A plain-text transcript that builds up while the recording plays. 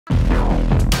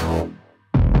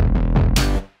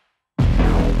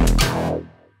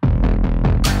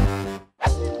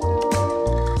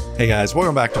Hey guys,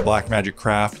 welcome back to Blackmagic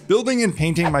Craft. Building and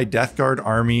painting my Death Guard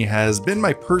army has been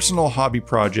my personal hobby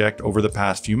project over the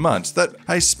past few months that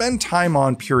I spend time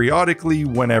on periodically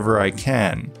whenever I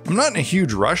can. I'm not in a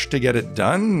huge rush to get it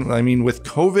done. I mean, with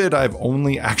COVID, I've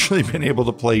only actually been able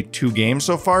to play 2 games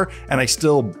so far, and I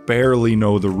still barely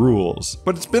know the rules.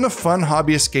 But it's been a fun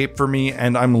hobby escape for me,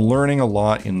 and I'm learning a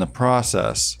lot in the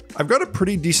process. I've got a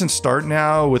pretty decent start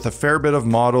now with a fair bit of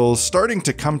models starting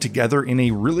to come together in a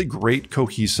really great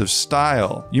cohesive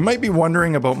style. You might be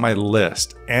wondering about my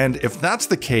list, and if that's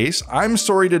the case, I'm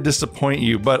sorry to disappoint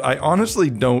you, but I honestly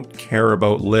don't care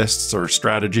about lists or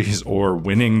strategies or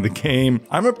winning the game.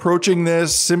 I'm approaching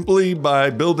this simply by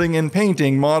building and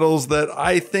painting models that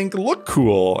I think look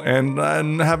cool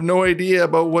and have no idea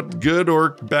about what's good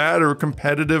or bad or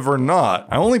competitive or not.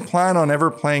 I only plan on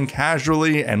ever playing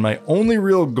casually, and my only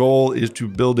real goal is to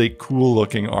build a cool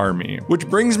looking army. Which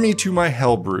brings me to my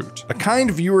Helbrute. A kind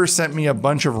viewer sent me a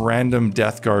bunch of random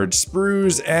Death Guard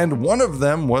sprues, and one of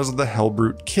them was the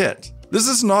Helbrute kit. This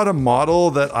is not a model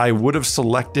that I would have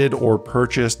selected or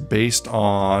purchased based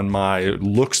on my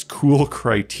looks cool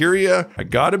criteria. I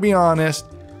gotta be honest,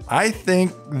 I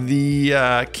think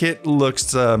the kit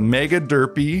looks mega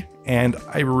derpy, and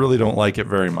I really don't like it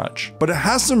very much. But it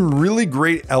has some really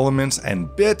great elements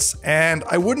and bits, and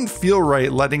I wouldn't feel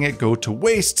right letting it go to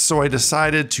waste, so I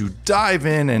decided to dive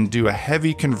in and do a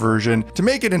heavy conversion to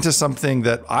make it into something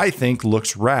that I think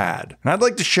looks rad. And I'd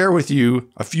like to share with you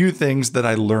a few things that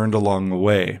I learned along the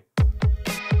way.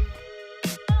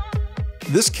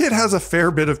 This kit has a fair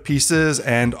bit of pieces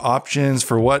and options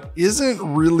for what isn't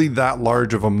really that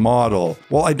large of a model.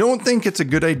 While I don't think it's a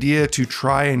good idea to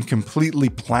try and completely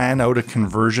plan out a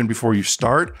conversion before you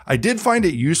start, I did find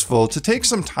it useful to take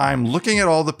some time looking at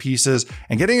all the pieces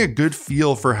and getting a good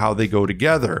feel for how they go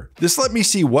together. This let me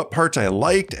see what parts I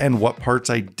liked and what parts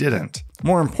I didn't.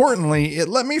 More importantly, it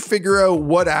let me figure out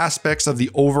what aspects of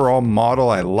the overall model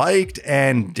I liked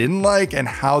and didn't like and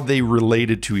how they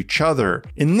related to each other.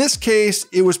 In this case,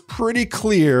 it was pretty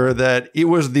clear that it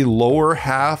was the lower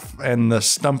half and the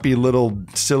stumpy little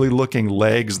silly looking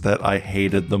legs that I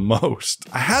hated the most.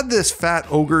 I had this fat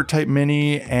ogre type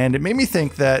mini, and it made me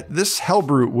think that this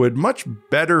Helbrute would much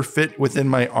better fit within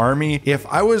my army if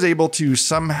I was able to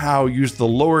somehow use the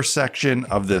lower section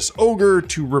of this ogre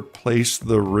to replace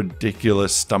the ridiculous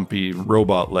stumpy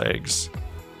robot legs.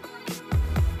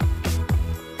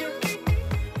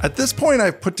 At this point,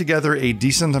 I've put together a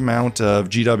decent amount of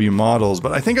GW models,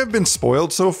 but I think I've been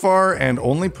spoiled so far and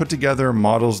only put together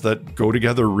models that go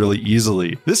together really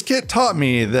easily. This kit taught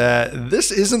me that this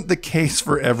isn't the case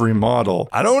for every model.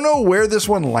 I don't know where this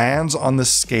one lands on the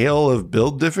scale of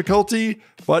build difficulty,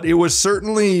 but it was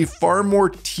certainly far more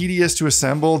tedious to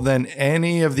assemble than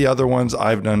any of the other ones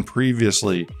I've done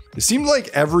previously. It seemed like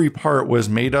every part was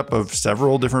made up of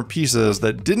several different pieces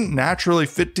that didn't naturally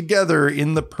fit together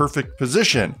in the perfect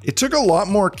position. It took a lot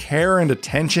more care and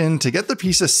attention to get the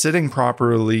pieces sitting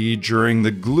properly during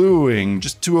the gluing,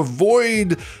 just to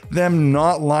avoid them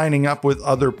not lining up with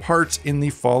other parts in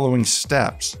the following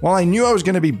steps. While I knew I was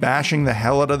going to be bashing the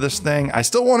hell out of this thing, I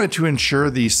still wanted to ensure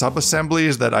the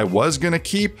sub-assemblies that I was going to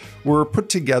keep were put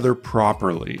together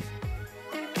properly.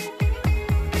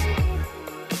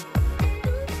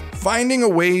 Finding a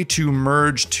way to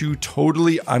merge 2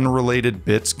 totally unrelated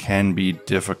bits can be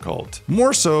difficult.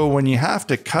 More so when you have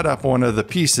to cut up one of the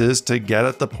pieces to get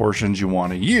at the portions you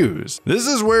want to use. This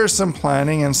is where some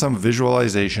planning and some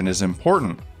visualization is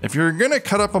important. If you're gonna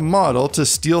cut up a model to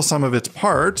steal some of its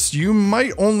parts, you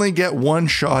might only get one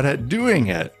shot at doing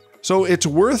it. So it's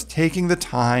worth taking the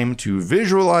time to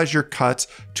visualize your cuts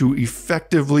to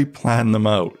effectively plan them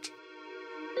out.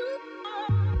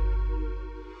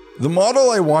 The model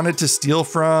I wanted to steal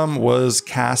from was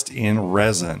cast in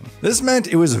resin. This meant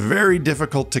it was very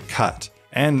difficult to cut.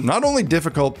 And not only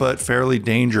difficult, but fairly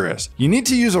dangerous. You need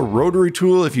to use a rotary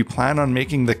tool if you plan on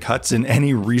making the cuts in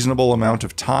any reasonable amount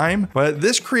of time, but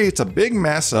this creates a big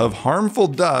mess of harmful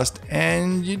dust,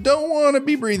 and you don't want to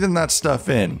be breathing that stuff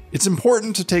in. It's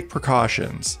important to take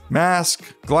precautions. Mask,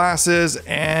 glasses,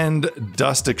 and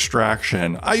dust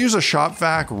extraction. I use a shop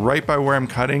vac right by where I'm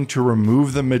cutting to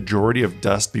remove the majority of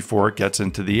dust before it gets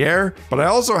into the air, but I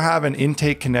also have an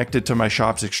intake connected to my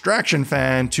shop's extraction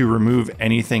fan to remove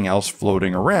anything else floating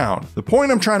around. The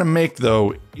point I'm trying to make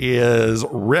though is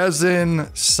resin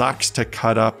sucks to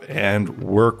cut up and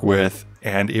work with,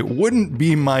 and it wouldn't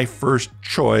be my first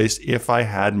choice if I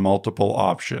had multiple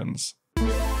options.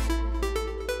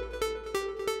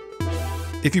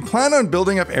 If you plan on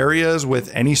building up areas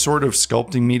with any sort of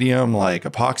sculpting medium like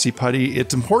epoxy putty,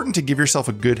 it's important to give yourself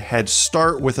a good head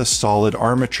start with a solid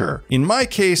armature. In my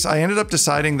case, I ended up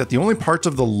deciding that the only parts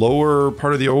of the lower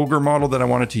part of the ogre model that I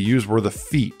wanted to use were the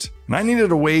feet. And I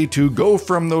needed a way to go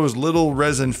from those little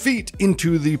resin feet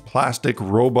into the plastic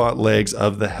robot legs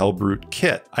of the Helbrute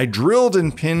kit. I drilled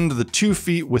and pinned the 2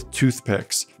 feet with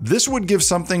toothpicks. This would give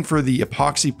something for the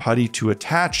epoxy putty to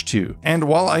attach to. And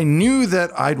while I knew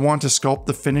that I'd want to sculpt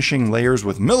the finishing layers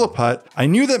with Milliput, I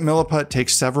knew that Milliput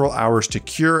takes several hours to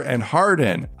cure and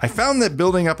harden. I found that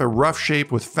building up a rough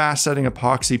shape with fast setting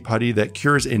epoxy putty that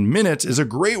cures in minutes is a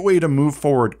great way to move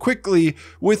forward quickly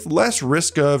with less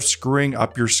risk of screwing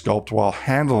up your sculpt while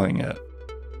handling it.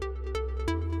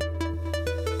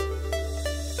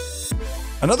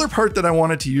 Another part that I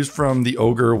wanted to use from the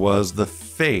ogre was the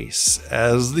face,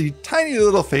 as the tiny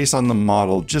little face on the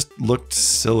model just looked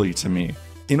silly to me.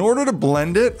 In order to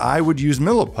blend it, I would use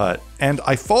Milliput, and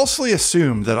I falsely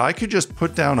assumed that I could just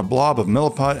put down a blob of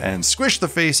Milliput and squish the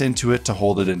face into it to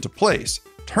hold it into place.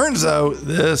 Turns out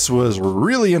this was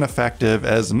really ineffective,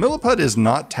 as Milliput is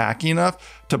not tacky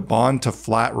enough to bond to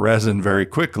flat resin very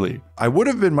quickly. I would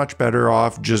have been much better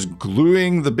off just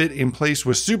gluing the bit in place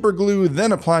with super glue,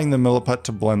 then applying the Milliput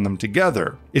to blend them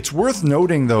together. It's worth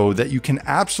noting though that you can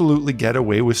absolutely get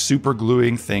away with super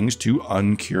gluing things to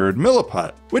uncured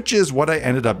Milliput, which is what I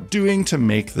ended up doing to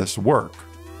make this work.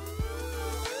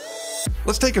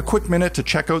 Let's take a quick minute to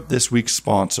check out this week's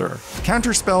sponsor.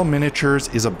 Counterspell Miniatures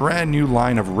is a brand new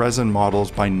line of resin models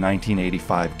by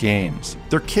 1985 Games.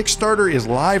 Their Kickstarter is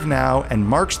live now and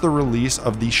marks the release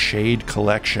of the Shade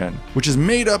Collection, which is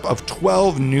made up of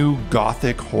 12 new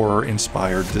gothic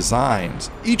horror-inspired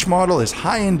designs. Each model is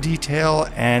high in detail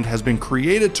and has been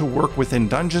created to work within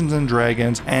Dungeons &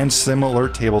 Dragons and similar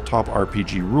tabletop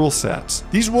RPG rule sets.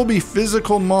 These will be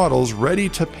physical models ready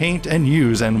to paint and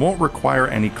use and won't require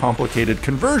any complicated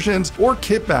conversions or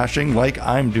kit bashing like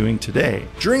I'm doing today.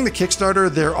 During the Kickstarter,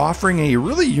 they're offering a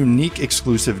really unique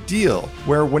exclusive deal,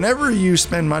 where whenever you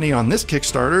spend money on this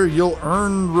Kickstarter, you'll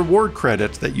earn reward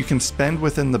credits that you can spend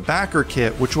within the backer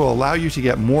kit, which will allow you to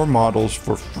get more models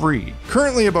for free.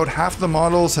 Currently, about half the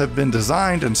models have been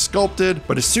designed and sculpted,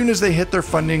 but as soon as they hit their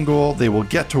funding goal, they will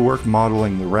get to work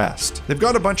modeling the rest. They've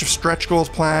got a bunch of stretch goals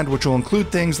planned, which will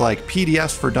include things like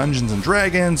PDFs for Dungeons &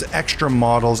 Dragons, extra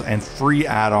models, and free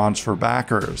add-ons for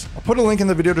backers. I'll put a link in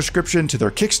the video description to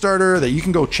their Kickstarter that you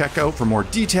can go check out for more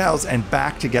details and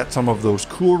back to get some of those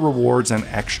cool rewards and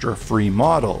extra free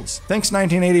models. Thanks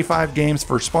 1985 Games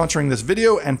for sponsoring this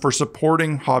video and for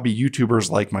supporting hobby YouTubers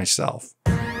like myself.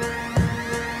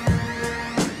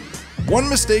 One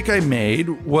mistake I made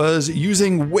was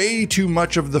using way too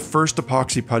much of the first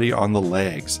epoxy putty on the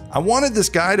legs. I wanted this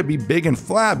guy to be big and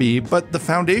flabby, but the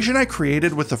foundation I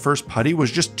created with the first putty was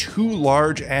just too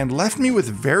large and left me with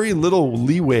very little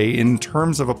leeway in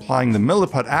terms of applying the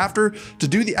Milliput after to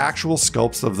do the actual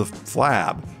sculpts of the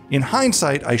flab. In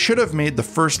hindsight, I should have made the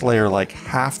first layer like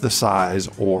half the size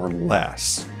or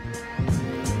less.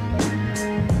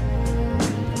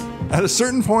 At a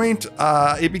certain point,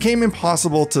 it became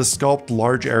impossible to sculpt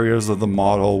large areas of the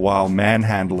model while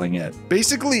manhandling it.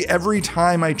 Basically, every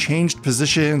time I changed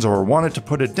positions or wanted to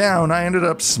put it down, I ended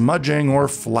up smudging or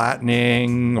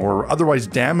flattening or otherwise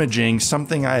damaging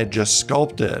something I had just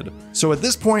sculpted. So at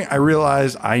this point, I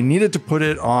realized I needed to put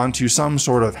it onto some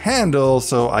sort of handle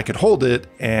so I could hold it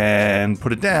and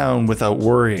put it down without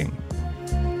worrying.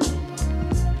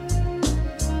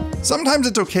 Sometimes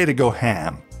it's okay to go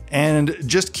ham and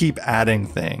just keep adding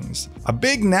things. A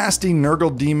big nasty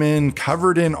Nurgle demon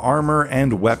covered in armor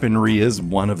and weaponry is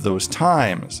one of those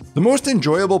times. The most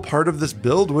enjoyable part of this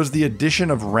build was the addition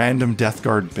of random Death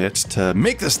Guard bits to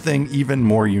make this thing even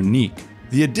more unique.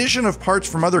 The addition of parts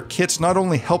from other kits not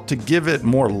only helped to give it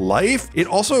more life, it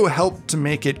also helped to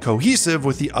make it cohesive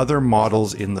with the other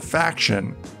models in the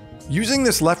faction. Using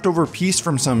this leftover piece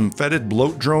from some fetid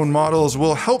bloat drone models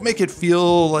will help make it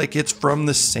feel like it's from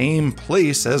the same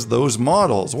place as those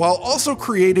models, while also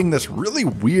creating this really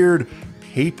weird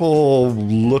papal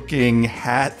looking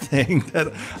hat thing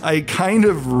that I kind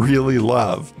of really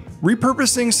love.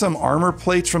 Repurposing some armor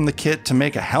plates from the kit to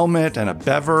make a helmet and a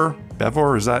bever,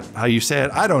 is that how you say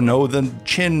it? I don't know, the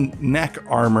chin neck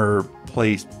armor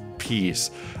plate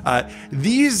piece.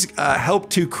 These help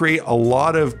to create a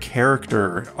lot of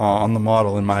character on the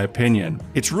model, in my opinion.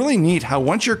 It's really neat how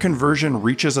once your conversion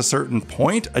reaches a certain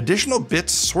point, additional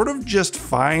bits sort of just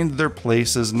find their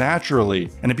places naturally,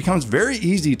 and it becomes very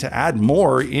easy to add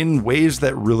more in ways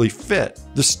that really fit.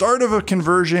 The start of a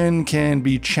conversion can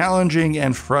be challenging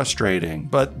and frustrating,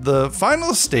 but the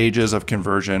final stages of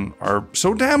conversion are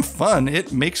so damn fun,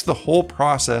 it makes the whole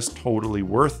process totally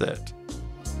worth it.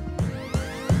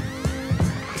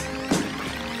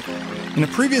 In a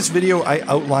previous video, I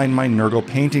outlined my Nurgle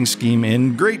painting scheme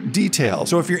in great detail,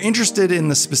 so if you're interested in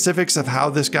the specifics of how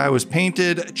this guy was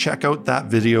painted, check out that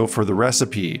video for the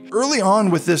recipe. Early on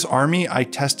with this army, I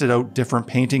tested out different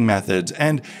painting methods,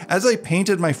 and as I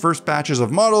painted my first batches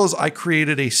of models, I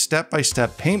created a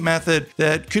step-by-step paint method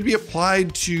that could be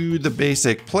applied to the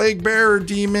basic Plague Bearer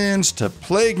demons, to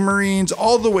Plague Marines,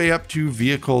 all the way up to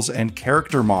vehicles and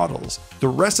character models. The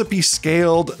recipe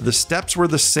scaled, the steps were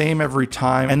the same every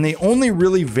time, and they only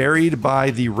really varied by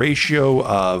the ratio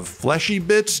of fleshy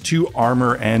bits to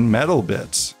armor and metal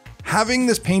bits. Having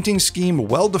this painting scheme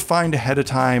well defined ahead of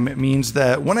time means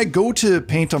that when I go to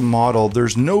paint a model,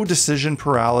 there's no decision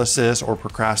paralysis or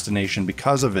procrastination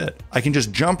because of it. I can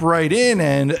just jump right in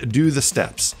and do the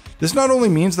steps. This not only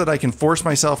means that I can force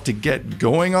myself to get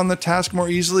going on the task more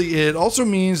easily, it also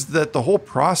means that the whole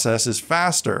process is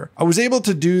faster. I was able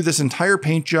to do this entire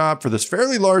paint job for this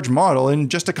fairly large model in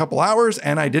just a couple hours,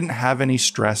 and I didn't have any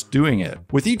stress doing it.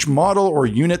 With each model or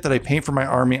unit that I paint for my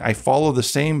army, I follow the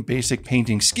same basic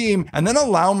painting scheme and then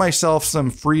allow myself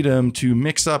some freedom to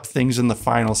mix up things in the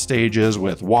final stages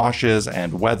with washes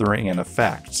and weathering and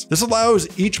effects. This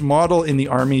allows each model in the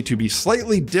army to be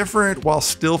slightly different while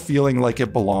still feeling like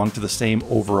it belongs to the same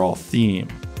overall theme.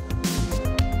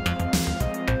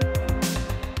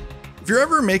 If you're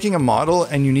ever making a model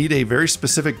and you need a very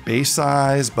specific base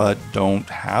size but don't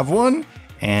have one,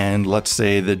 and let's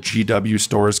say the GW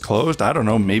store is closed, I don't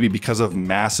know, maybe because of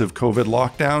massive COVID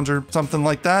lockdowns or something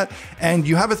like that, and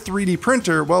you have a 3D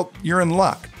printer, well, you're in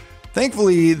luck.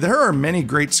 Thankfully, there are many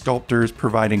great sculptors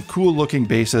providing cool looking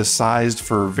bases sized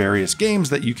for various games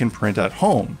that you can print at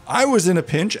home. I was in a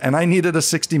pinch and I needed a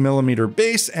 60mm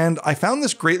base, and I found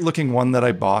this great looking one that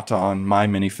I bought on My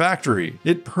Mini Factory.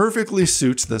 It perfectly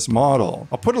suits this model.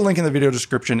 I'll put a link in the video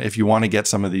description if you want to get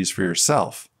some of these for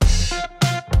yourself.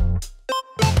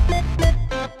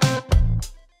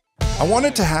 I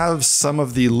wanted to have some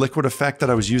of the liquid effect that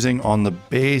I was using on the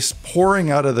base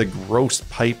pouring out of the gross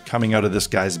pipe coming out of this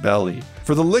guy's belly.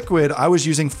 For the liquid, I was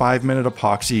using 5-minute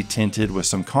epoxy tinted with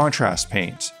some contrast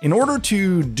paints. In order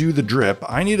to do the drip,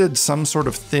 I needed some sort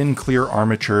of thin, clear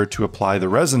armature to apply the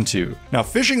resin to. Now,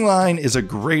 fishing line is a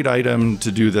great item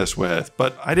to do this with,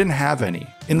 but I didn't have any.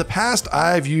 In the past,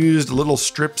 I've used little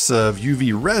strips of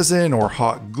UV resin or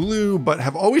hot glue, but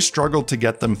have always struggled to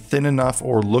get them thin enough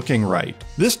or looking right.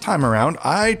 This time around,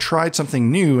 I tried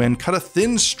something new and cut a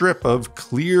thin strip of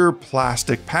clear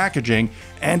plastic packaging,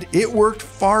 and it worked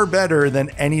far better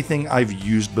than anything I've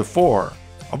used before.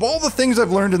 Of all the things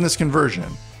I've learned in this conversion,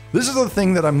 this is the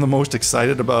thing that I'm the most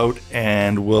excited about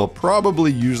and will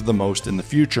probably use the most in the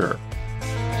future.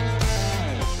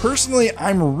 Personally,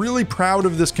 I'm really proud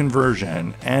of this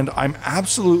conversion, and I'm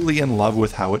absolutely in love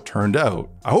with how it turned out.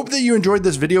 I hope that you enjoyed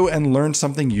this video and learned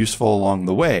something useful along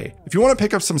the way. If you want to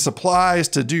pick up some supplies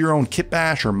to do your own kit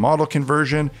bash or model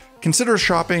conversion, consider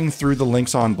shopping through the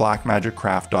links on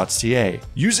blackmagiccraft.ca.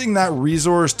 Using that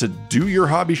resource to do your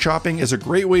hobby shopping is a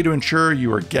great way to ensure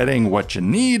you are getting what you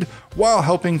need while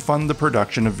helping fund the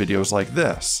production of videos like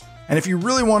this. And if you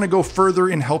really want to go further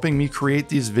in helping me create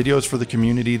these videos for the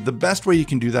community, the best way you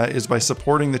can do that is by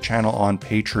supporting the channel on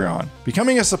Patreon.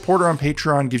 Becoming a supporter on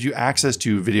Patreon gives you access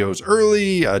to videos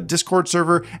early, a Discord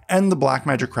server, and the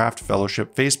Blackmagic Craft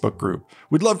Fellowship Facebook group.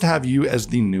 We'd love to have you as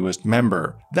the newest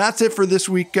member. That's it for this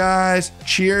week, guys.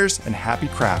 Cheers and happy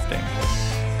crafting.